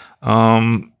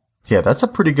 Yeah, that's a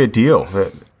pretty good deal.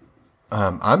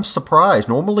 I'm surprised.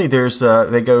 Normally there's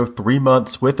they go 3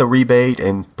 months with a rebate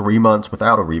and 3 months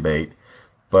without a rebate.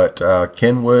 But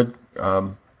Kenwood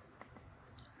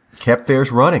kept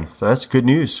theirs running. So that's good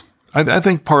news. I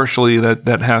think partially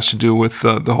that has to do with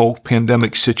the whole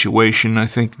pandemic situation. I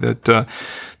think that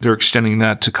they're extending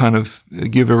that to kind of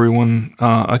give everyone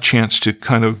a chance to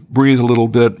kind of breathe a little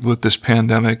bit with this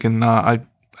pandemic, and I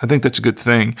think that's a good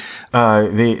thing.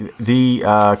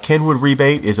 The Kenwood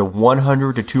rebate is a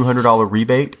 $100 to $200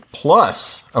 rebate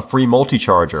plus a free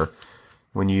multi-charger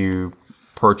when you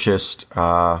purchased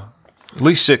at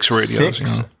least 6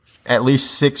 radios. At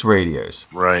least 6 radios.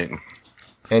 Right.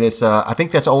 And it's I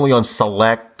think that's only on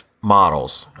select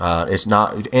models. It's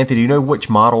not Anthony. Do you know which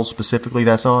models specifically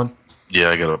that's on? Yeah,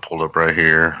 I got it pulled up right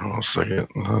here. Hold on a second.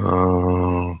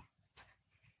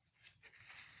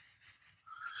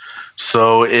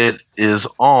 So it is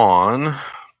on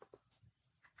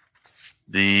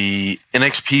the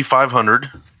NXP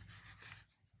 500,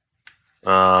 the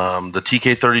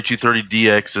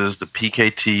TK3230DXs, the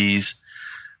PKTs,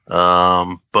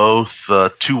 both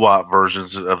 2-watt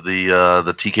versions of the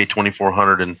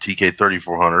TK2400 and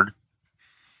TK3400,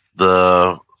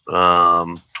 the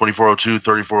 2402,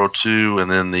 3402, and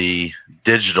then the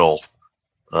digital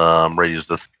radios,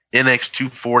 the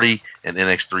NX240 and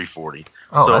NX340.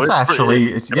 Oh, So that's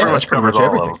actually, that's pretty much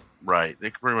everything. Right.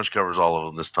 It pretty much covers all of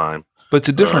them this time. But it's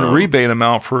a different rebate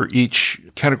amount for each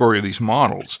category of these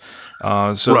models.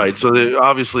 Right. So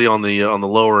obviously on the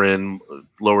lower end,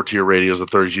 lower tier radios, the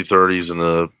 3230s and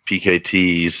the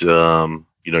PKTs,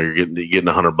 you're getting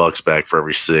 $100 back for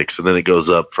every 6, and then it goes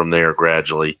up from there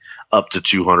gradually up to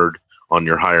 $200 on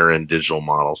your higher end digital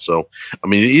model. So, I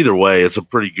mean, either way, it's a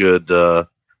pretty good. I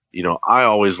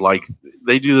always like,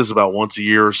 they do this about once a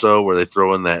year or so where they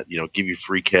throw in that, give you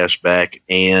free cash back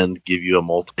and give you a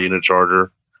multi-unit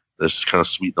charger. This kind of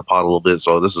sweeten the pot a little bit.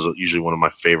 So this is usually one of my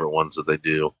favorite ones that they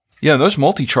do. Yeah, those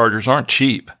multi-chargers aren't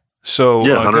cheap. So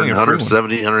yeah,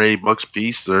 170, $180 a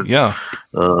piece. Yeah.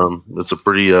 It's a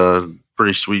pretty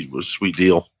sweet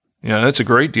deal. Yeah, that's a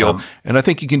great deal. And I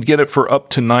think you can get it for up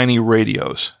to 90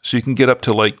 radios. So you can get up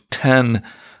to like 10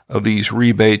 of these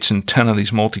rebates and 10 of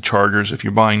these multi-chargers if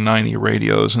you're buying 90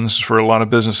 radios. And this is for a lot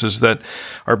of businesses that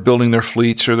are building their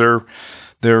fleets, or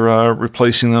they're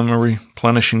replacing them or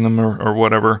replenishing them or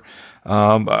whatever.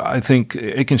 I think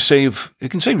it can save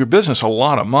your business a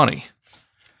lot of money.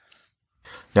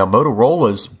 Now,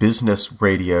 Motorola's business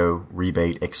radio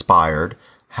rebate expired.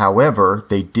 However,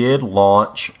 they did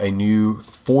launch a new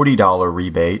 $40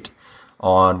 rebate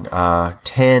on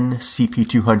 10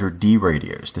 CP200D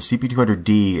radios. The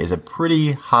CP200D is a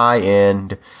pretty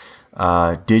high-end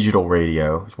digital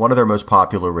radio. It's one of their most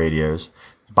popular radios.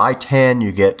 Buy 10,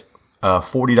 you get a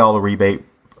 $40 rebate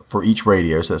for each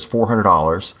radio, so that's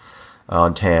 $400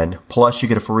 on 10. Plus, you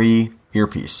get a free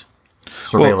earpiece,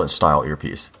 surveillance-style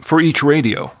earpiece. For each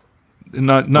radio.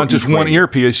 Not just one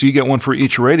earpiece, you get one for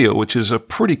each radio, which is a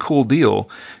pretty cool deal.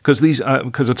 Because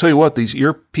I'll tell you what, these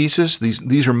earpieces,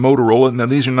 these are Motorola. Now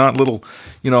these are not little,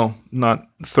 not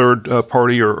third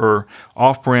party or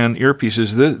off-brand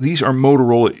earpieces. These are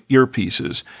Motorola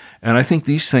earpieces, and I think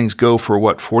these things go for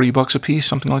what, $40 a piece,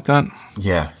 something like that.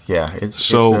 Yeah,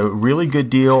 it's a really good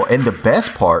deal. And the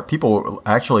best part, people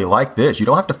actually like this. You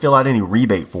don't have to fill out any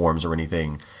rebate forms or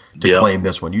anything to claim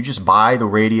this one. You just buy the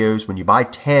radios. When you buy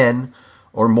 10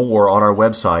 or more on our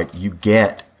website, you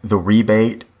get the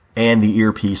rebate and the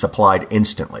earpiece applied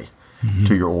instantly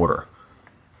to your order.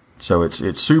 So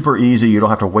it's super easy. You don't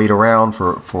have to wait around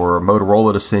for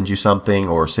Motorola to send you something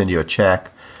or send you a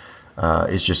check.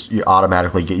 It's just you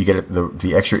automatically get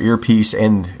the extra earpiece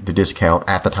and the discount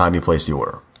at the time you place the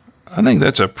order. I think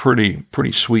that's a pretty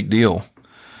sweet deal.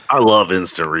 I love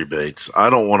instant rebates. I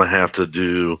don't want to have to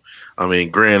do. I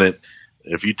mean, granted,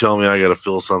 if you tell me I got to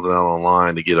fill something out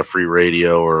online to get a free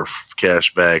radio or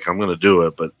cash back, I'm going to do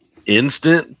it. But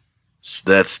instant,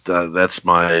 that's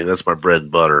my bread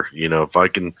and butter. If I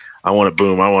want it,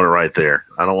 boom, I want it right there.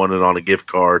 I don't want it on a gift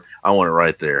card. I want it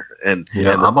right there. And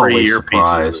the free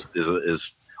earpiece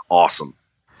is awesome.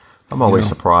 I'm always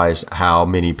surprised how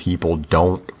many people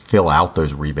don't fill out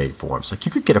those rebate forms. Like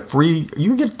you could get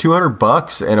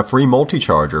 $200 and a free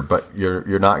multi-charger, but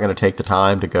you're not going to take the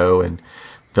time to go and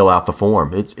fill out the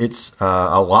form. It's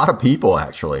a lot of people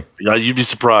actually. Yeah, you'd be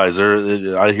surprised.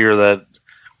 I hear that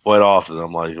quite often.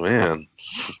 I'm like, man,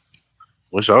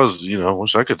 wish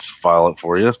I could file it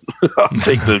for you. I'll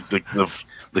take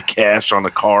the cash on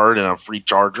the card and a free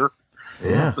charger.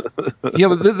 Yeah. Yeah,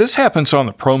 but this happens on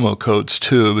the promo codes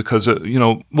too, because,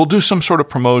 we'll do some sort of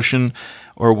promotion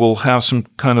or we'll have some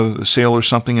kind of sale or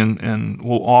something and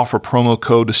we'll offer promo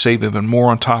code to save even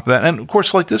more on top of that. And of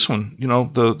course, like this one,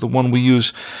 the one we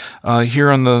use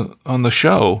here on the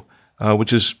show,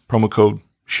 which is promo code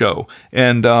SHOW.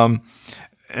 And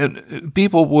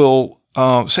people will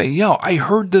say, yeah, I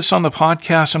heard this on the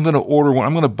podcast. I'm going to order one.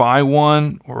 I'm going to buy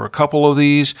one or a couple of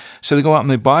these. So they go out and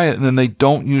they buy it and then they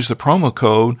don't use the promo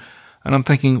code. And I'm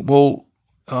thinking, well,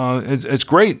 it's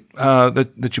great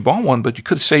that you bought one, but you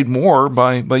could have saved more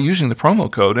by using the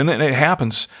promo code. And it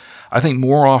happens, I think,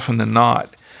 more often than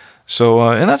not. So,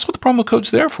 and that's what the promo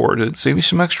code's there for, to save you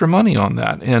some extra money on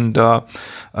that. And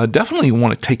definitely you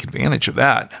want to take advantage of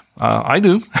that. I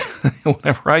do.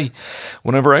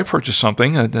 Whenever I purchase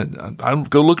something, I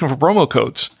go looking for promo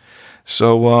codes.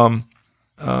 So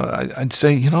I'd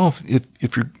say,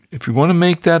 if you want to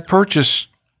make that purchase,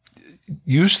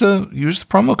 use the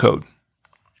promo code.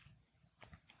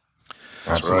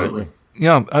 Absolutely. Right.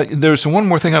 Yeah, there's one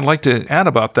more thing I'd like to add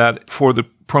about that for the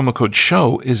promo code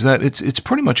show is that it's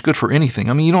pretty much good for anything.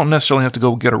 I mean, you don't necessarily have to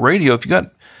go get a radio. If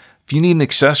you need an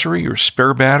accessory or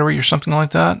spare battery or something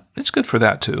like that, it's good for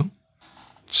that too.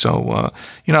 So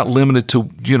you're not limited to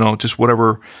just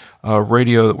whatever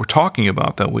radio that we're talking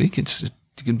about that week. It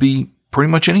can be pretty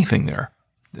much anything there.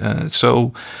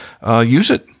 So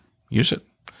use it. Use it.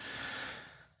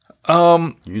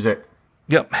 Use it.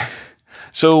 Yep.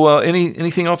 So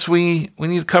anything else we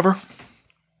need to cover?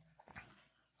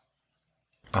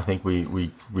 I think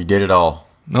we did it all.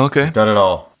 Okay. Done it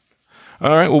all.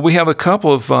 All right. Well, we have a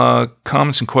couple of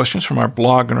comments and questions from our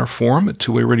blog and our forum at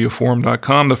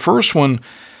twowayradioforum.com. The first one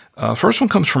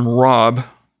comes from Rob,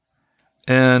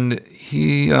 and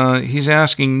he's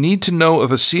asking, need to know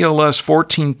if a CLS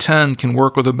 1410 can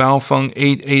work with a Baofeng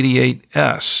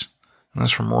 888S. And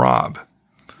that's from Rob.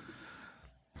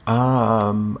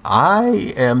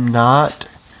 I am not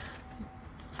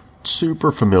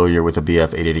super familiar with the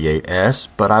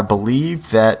BF888S, but I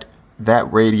believe that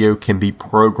radio can be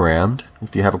programmed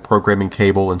if you have a programming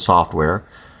cable and software.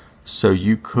 So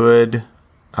you could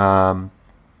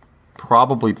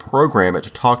probably program it to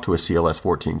talk to a CLS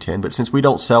 1410. But since we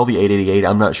don't sell the 888,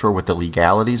 I'm not sure what the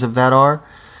legalities of that are.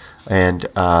 And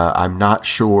I'm not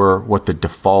sure what the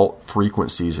default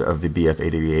frequencies of the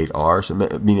BF888 are. So,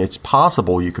 I mean, it's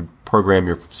possible you could program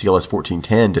your CLS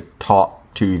 1410 to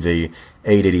talk to the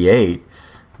 888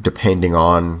 depending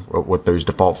on what those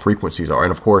default frequencies are.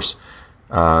 And of course,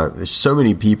 there's so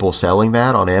many people selling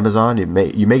that on Amazon. You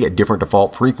may get different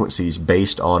default frequencies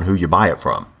based on who you buy it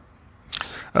from.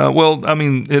 Well, I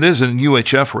mean, it is an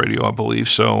UHF radio, I believe.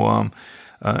 So,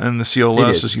 and the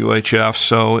CLS is UHF.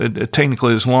 So it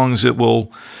technically, as long as it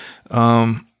will,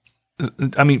 I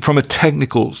mean, from a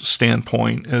technical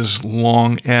standpoint, as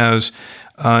long as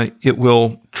it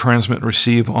will transmit and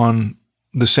receive on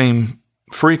the same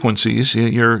frequencies,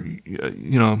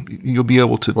 you'll be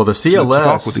able to. Well, the CLS to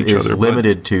talk with each is other,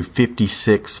 limited to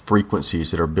 56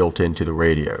 frequencies that are built into the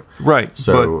radio. Right.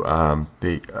 So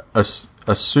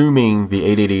assuming the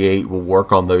 888 will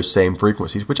work on those same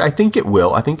frequencies, which I think it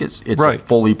will. I think it's right. a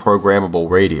fully programmable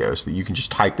radio, so that you can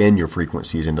just type in your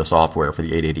frequencies into software for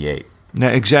the 888. Yeah,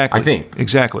 exactly. I think.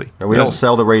 Exactly. And we don't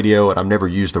sell the radio, and I've never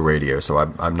used the radio, so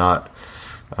I'm not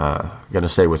going to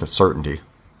say with a certainty.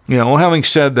 Yeah, well, having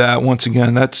said that, once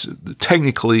again, that's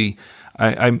technically,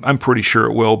 I'm pretty sure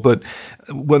it will, but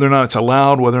whether or not it's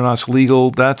allowed, whether or not it's legal,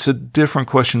 that's a different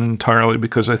question entirely,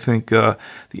 because I think the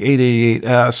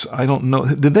 888S, I don't know,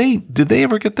 did they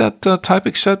ever get that type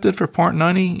accepted for Part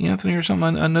 90, Anthony, or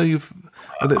something? I know you've...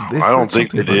 I don't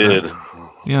think they did.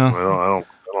 Yeah. I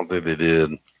don't think they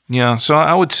did. Yeah, so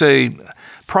I would say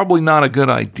probably not a good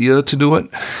idea to do it.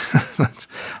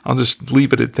 I'll just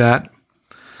leave it at that.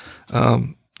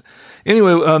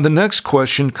 Anyway, the next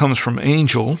question comes from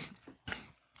Angel.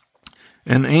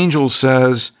 And Angel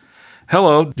says,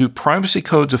 hello, do privacy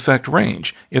codes affect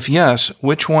range? If yes,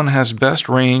 which one has best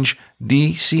range,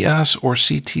 DCS or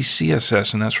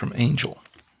CTCSS? And that's from Angel.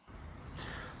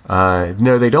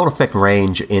 No, they don't affect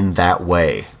range in that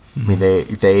way. Mm-hmm. I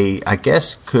mean, they I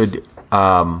guess could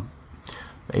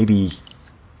maybe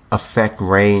affect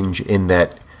range in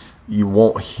that you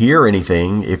won't hear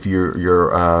anything if you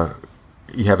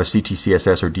have a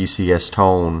CTCSS or DCS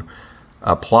tone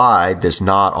applied that's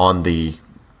not on the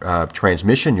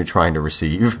transmission you're trying to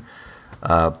receive,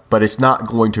 but it's not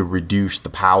going to reduce the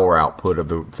power output of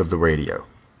the radio.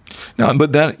 No,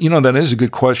 but that is a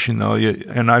good question though,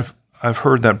 and I've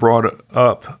heard that brought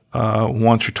up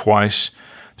once or twice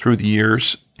through the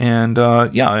years, and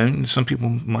and some people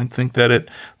might think that it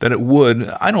would.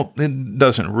 It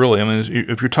doesn't really. I mean,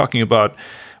 if you're talking about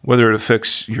whether it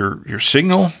affects your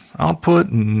signal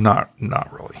output, not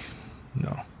really.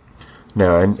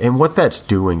 No, and what that's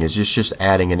doing is just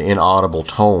adding an inaudible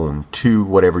tone to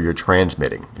whatever you're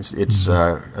transmitting. It's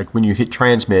like when you hit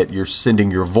transmit, you're sending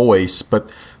your voice,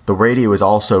 but the radio is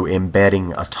also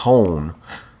embedding a tone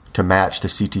to match the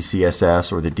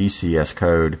CTCSS or the DCS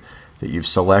code that you've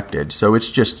selected. So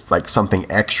it's just like something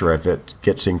extra that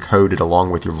gets encoded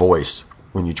along with your voice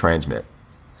when you transmit.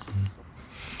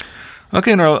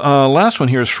 Okay, and our last one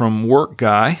here is from Work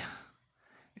Guy.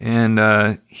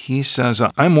 And he says,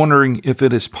 I'm wondering if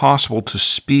it is possible to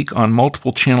speak on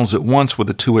multiple channels at once with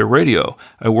a two-way radio.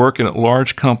 I work in a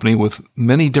large company with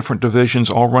many different divisions,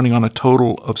 all running on a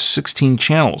total of 16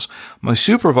 channels. My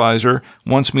supervisor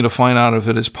wants me to find out if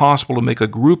it is possible to make a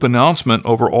group announcement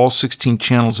over all 16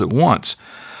 channels at once.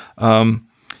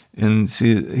 And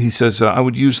he says, I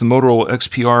would use the Motorola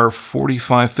XPR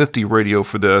 4550 radio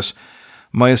for this.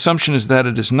 My assumption is that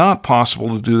it is not possible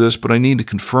to do this, but I need to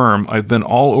confirm. I've been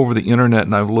all over the internet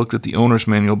and I've looked at the owner's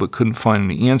manual but couldn't find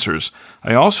any answers.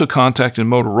 I also contacted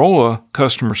Motorola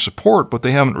customer support, but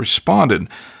they haven't responded.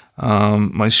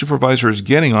 My supervisor is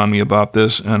getting on me about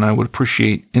this, and I would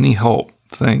appreciate any help.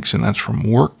 Thanks, and that's from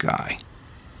Work Guy.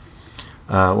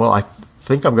 Well, I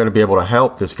think I'm going to be able to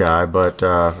help this guy, but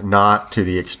not to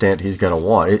the extent he's going to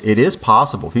want. It is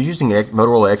possible. If he's using a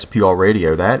Motorola XPR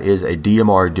radio, that is a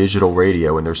DMR digital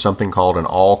radio, and there's something called an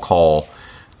all-call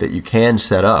that you can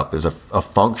set up as a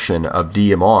function of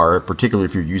DMR, particularly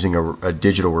if you're using a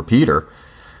digital repeater.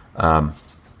 But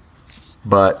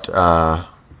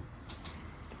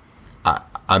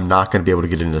I'm not going to be able to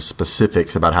get into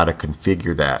specifics about how to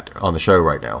configure that on the show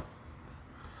right now.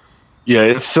 Yeah,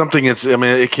 it's something.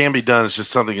 It can be done. It's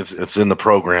just something. It's in the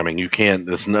programming. You can't.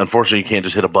 Unfortunately, you can't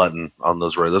just hit a button on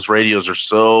those radios. Those radios are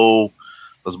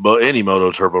any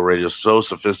Moto Turbo radio is so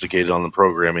sophisticated on the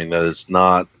programming that it's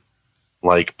not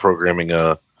like programming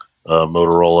a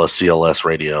Motorola CLS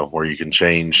radio where you can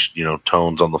change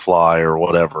tones on the fly or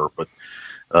whatever. But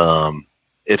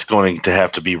it's going to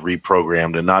have to be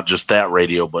reprogrammed, and not just that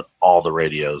radio, but all the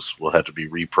radios will have to be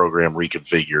reprogrammed,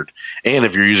 reconfigured. And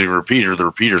if you're using a repeater, the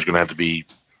repeater is going to have to be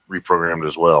reprogrammed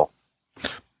as well.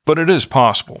 But it is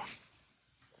possible.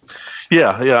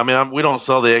 Yeah. I mean, we don't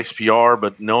sell the XPR,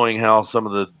 but knowing how some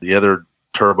of the other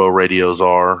turbo radios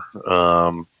are,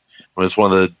 it's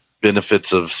one of the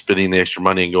benefits of spending the extra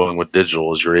money and going with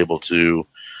digital is you're able to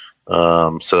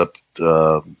set up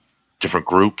different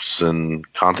groups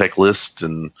and contact lists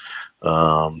and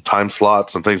time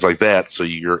slots and things like that, so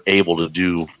you're able to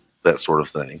do that sort of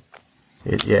thing.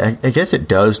 I guess it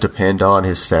does depend on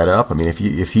his setup. I mean, if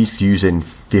he's using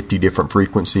 50 different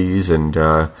frequencies and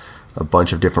a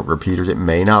bunch of different repeaters, it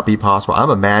may not be possible. I'm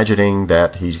imagining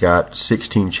that he's got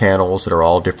 16 channels that are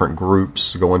all different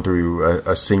groups going through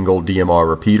a single DMR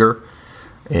repeater,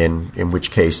 and in which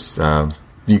case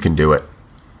you can do it.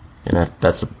 And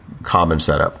that's a common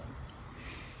setup.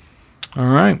 All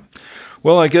right.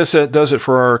 Well, I guess that does it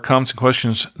for our comments and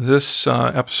questions this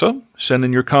episode. Send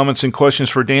in your comments and questions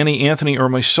for Danny, Anthony, or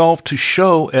myself to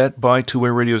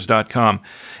show@buy2wayradios.com.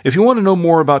 If you want to know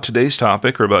more about today's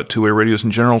topic or about two-way radios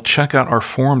in general, check out our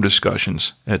forum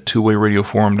discussions at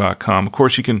twowayradioforum.com. Of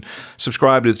course, you can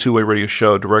subscribe to the Two-Way Radio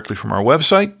Show directly from our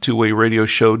website,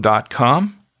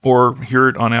 twowayradioshow.com, or hear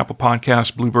it on Apple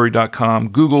Podcasts, Blueberry.com,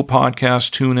 Google Podcasts,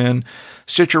 TuneIn,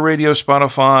 Stitcher Radio,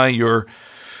 Spotify, your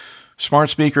smart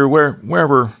speaker,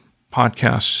 wherever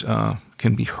podcasts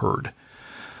can be heard.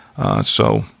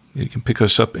 So you can pick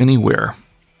us up anywhere.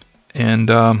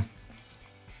 And I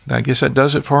guess that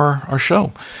does it for our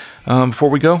show.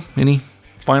 Before we go, any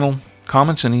final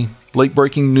comments? Any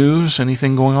late-breaking news?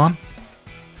 Anything going on?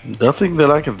 Nothing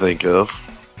that I can think of.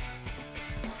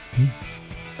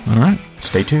 All right.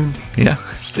 Stay tuned. Yeah.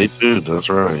 Stay tuned. That's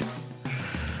right.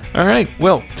 All right.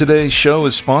 Well, today's show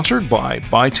is sponsored by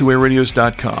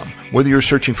buy2wayradios.com. Whether you're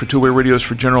searching for two-way radios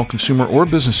for general consumer or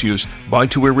business use,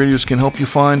 Buy2Way Radios can help you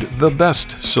find the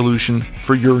best solution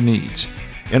for your needs.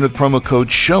 Enter the promo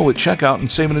code SHOW at checkout and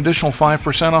save an additional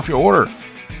 5% off your order.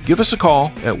 Give us a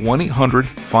call at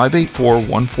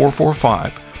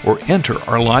 1-800-584-1445 or enter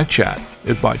our live chat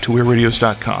at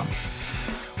buy2wayradios.com.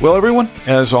 Well, everyone,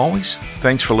 as always,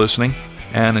 thanks for listening.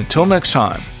 And until next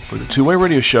time, for the Two-Way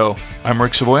Radio Show, I'm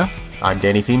Rick Savoya. I'm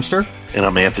Danny Feemster. And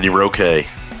I'm Anthony Roque.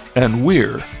 And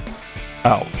we're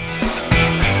out.